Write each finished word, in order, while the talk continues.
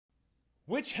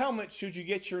Which helmet should you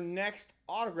get your next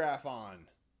autograph on?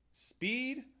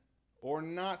 Speed or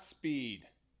not speed?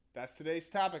 That's today's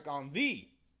topic on the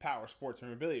Power Sports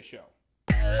Memorabilia Show.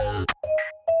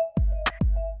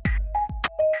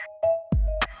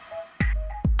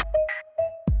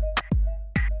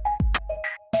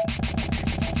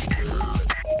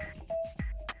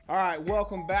 All right,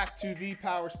 welcome back to the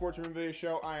Power Sports Memorabilia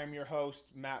Show. I am your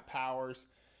host, Matt Powers.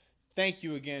 Thank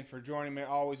you again for joining me. I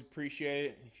always appreciate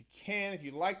it. If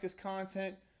you like this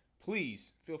content,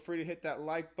 please feel free to hit that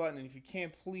like button. And if you can,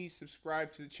 please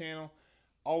subscribe to the channel.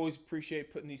 Always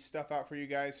appreciate putting these stuff out for you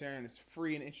guys here, and it's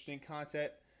free and interesting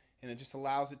content, and it just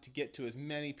allows it to get to as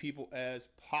many people as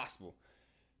possible.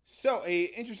 So, a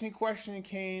interesting question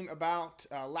came about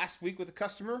last week with a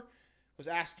customer. Was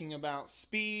asking about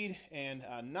speed and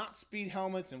not speed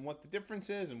helmets and what the difference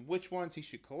is and which ones he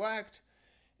should collect.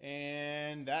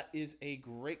 And that is a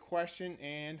great question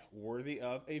and worthy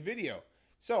of a video.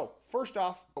 So first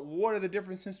off, what are the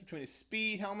differences between a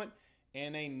speed helmet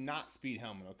and a not speed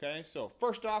helmet? Okay, so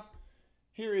first off,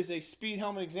 here is a speed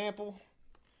helmet example.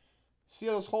 See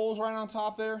those holes right on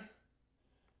top there?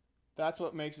 That's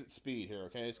what makes it speed here,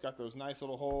 okay? It's got those nice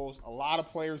little holes. A lot of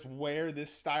players wear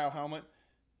this style helmet.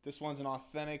 This one's an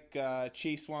authentic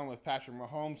Chiefs one with Patrick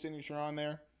Mahomes signature on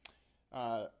there.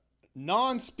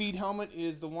 Non-speed helmet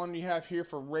is the one you have here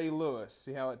for Ray Lewis.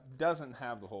 See how it doesn't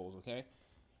have the holes, okay?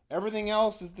 Everything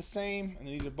else is the same, and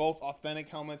these are both authentic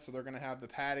helmets, so they're going to have the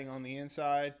padding on the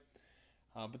inside.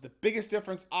 But the biggest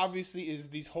difference, obviously, is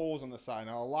these holes on the side.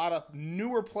 Now, a lot of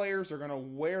newer players are going to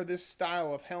wear this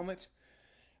style of helmet,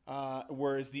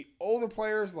 whereas the older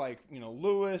players like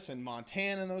Lewis and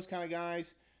Montana and those kind of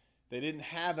guys, they didn't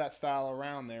have that style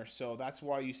around there, so that's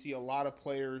why you see a lot of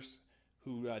players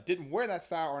who didn't wear that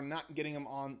style are not getting them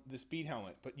on the speed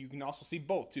helmet. But you can also see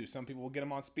both, too. Some people will get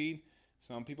them on speed,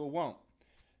 some people won't.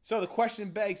 So the question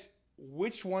begs,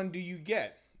 which one do you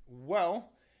get?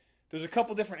 Well, there's a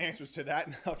couple different answers to that,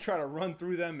 and I'll try to run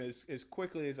through them as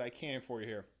quickly as I can for you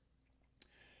here.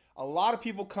 A lot of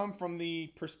people come from the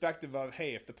perspective of,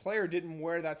 hey, if the player didn't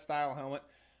wear that style helmet,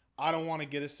 I don't want to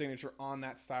get a signature on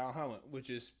that style helmet,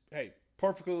 which is, hey,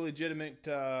 perfectly legitimate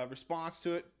response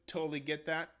to it. Totally get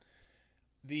that.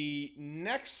 The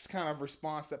next kind of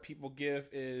response that people give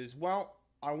is, well,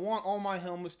 I want all my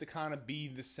helmets to kind of be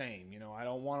the same. I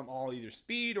don't want them all either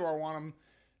speed or I want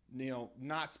them,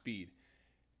 not speed.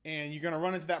 And you're going to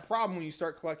run into that problem when you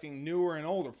start collecting newer and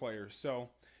older players. So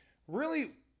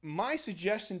really, my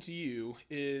suggestion to you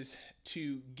is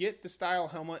to get the style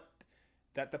helmet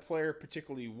that the player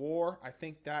particularly wore. I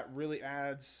think that really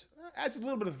adds a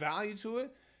little bit of value to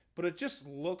it, but it just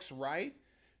looks right.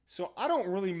 So I don't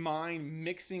really mind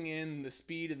mixing in the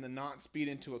speed and the not speed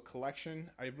into a collection.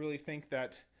 I really think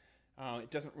that it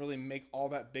doesn't really make all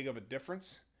that big of a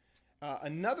difference.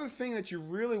 Another thing that you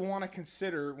really want to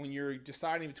consider when you're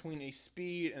deciding between a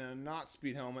speed and a not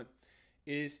speed helmet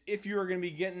is if you're going to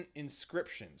be getting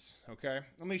inscriptions, okay?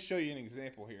 Let me show you an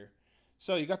example here.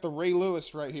 So you got the Ray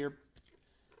Lewis right here.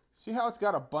 See how it's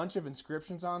got a bunch of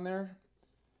inscriptions on there?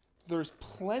 There's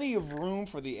plenty of room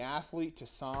for the athlete to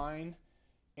sign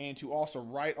and to also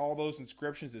write all those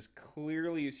inscriptions as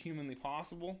clearly as humanly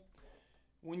possible.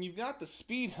 When you've got the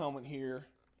speed helmet here,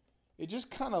 it just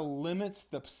kind of limits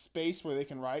the space where they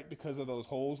can write because of those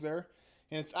holes there.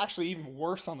 And it's actually even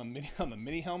worse on the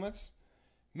mini helmets.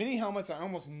 Mini helmets, I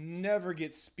almost never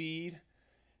get speed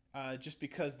just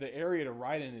because the area to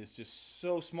write in is just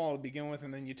so small to begin with,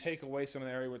 and then you take away some of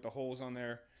the area with the holes on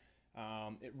there.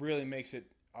 It really makes it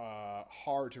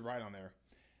hard to write on there.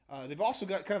 They've also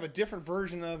got kind of a different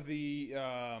version of the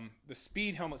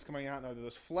speed helmets coming out now.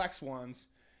 Those flex ones.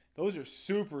 Those are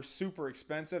super, super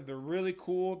expensive. They're really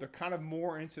cool. They're kind of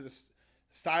more into the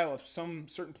style of some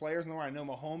certain players. I know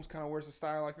Mahomes kind of wears a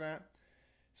style like that.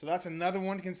 So that's another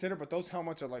one to consider. But those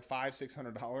helmets are like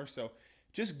 $500-$600. So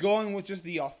just going with just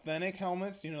the authentic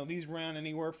helmets, these run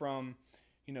anywhere from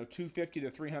 $250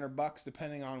 to $300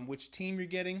 depending on which team you're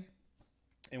getting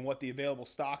and what the available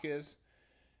stock is.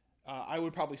 I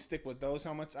would probably stick with those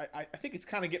helmets. I think it's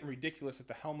kind of getting ridiculous that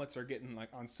the helmets are getting, like,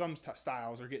 on some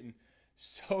styles are getting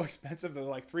so expensive. They're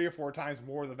like 3 or 4 times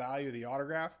more the value of the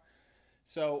autograph.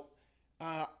 So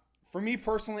for me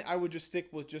personally, I would just stick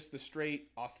with just the straight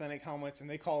authentic helmets, and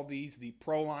they call these the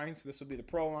Proline. So this would be the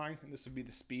Proline, and this would be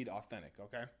the Speed Authentic,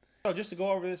 okay? So just to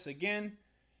go over this again,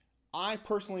 I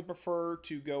personally prefer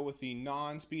to go with the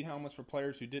non-speed helmets for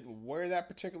players who didn't wear that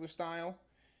particular style.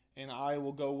 And I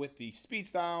will go with the speed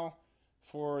style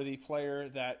for the player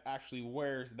that actually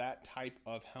wears that type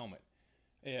of helmet.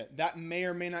 That may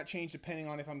or may not change depending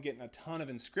on if I'm getting a ton of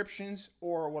inscriptions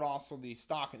or what also the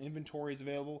stock and inventory is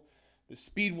available. The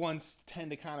speed ones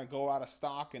tend to kind of go out of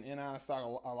stock and in and out of stock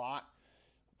a lot,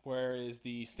 whereas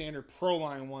the standard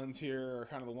Proline ones here are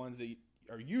kind of the ones that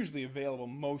are usually available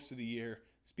most of the year.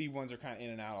 Speed ones are kind of in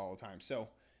and out all the time. So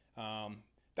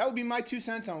that would be my 2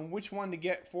 cents on which one to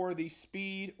get for the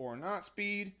speed or not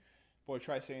speed. Boy,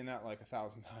 try saying that like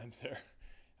 1,000 times there.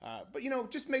 But, you know,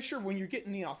 just make sure when you're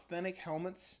getting the authentic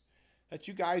helmets that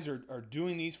you guys are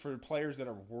doing these for players that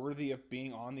are worthy of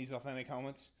being on these authentic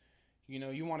helmets. You know,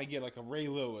 you want to get like a Ray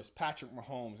Lewis, Patrick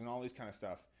Mahomes, and all these kind of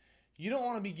stuff. You don't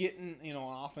want to be getting, you know,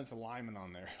 an offensive lineman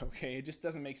on there, okay? It just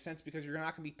doesn't make sense because you're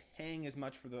not going to be paying as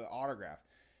much for the autograph.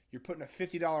 You're putting a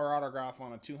 $50 autograph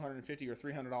on a $250 or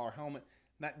 $300 helmet.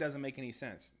 That doesn't make any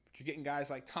sense. But you're getting guys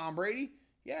like Tom Brady,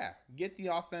 yeah, get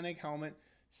the authentic helmet,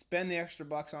 spend the extra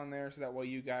bucks on there so that way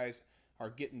you guys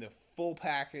are getting the full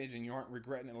package and you aren't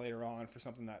regretting it later on for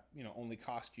something that, you know, only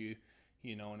cost you,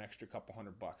 you know, an extra couple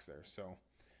 $100 there. So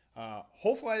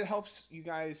hopefully it helps you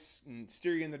guys and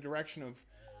steer you in the direction of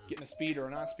getting a speed or a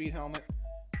not speed helmet.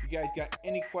 If you guys got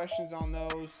any questions on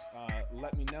those,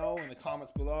 let me know in the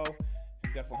comments below. I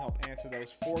can definitely help answer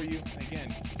those for you. And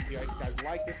again, if you guys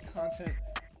like this content,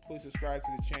 please subscribe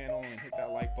to the channel and hit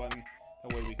that like button.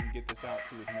 That way we can get this out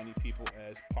to as many people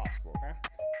as possible, okay?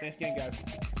 Thanks again, guys.